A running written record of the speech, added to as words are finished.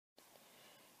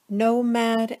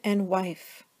Nomad and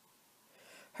wife.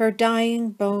 Her dying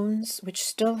bones, which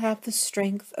still have the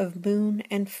strength of moon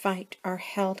and fight, are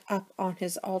held up on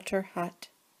his altar hut.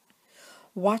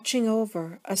 Watching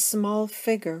over a small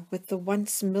figure with the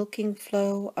once milking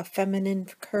flow of feminine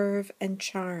curve and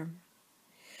charm.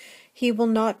 He will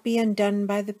not be undone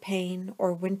by the pain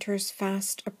or winter's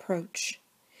fast approach.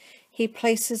 He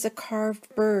places a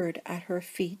carved bird at her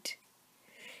feet.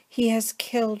 He has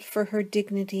killed for her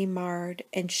dignity marred,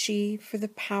 and she for the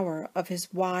power of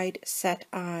his wide-set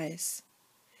eyes.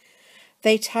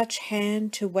 They touch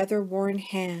hand to weather-worn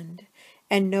hand,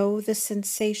 and know the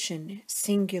sensation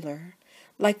singular,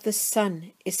 like the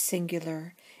sun is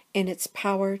singular in its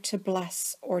power to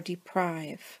bless or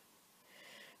deprive.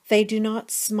 They do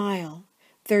not smile,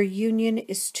 their union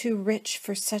is too rich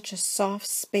for such a soft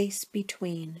space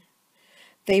between.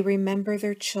 They remember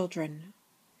their children.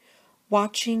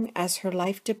 Watching as her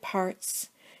life departs,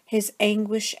 his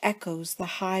anguish echoes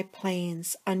the high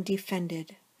plains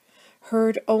undefended,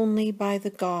 heard only by the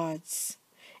gods,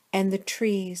 and the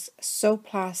trees, so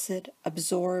placid,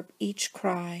 absorb each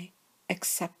cry,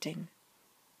 accepting.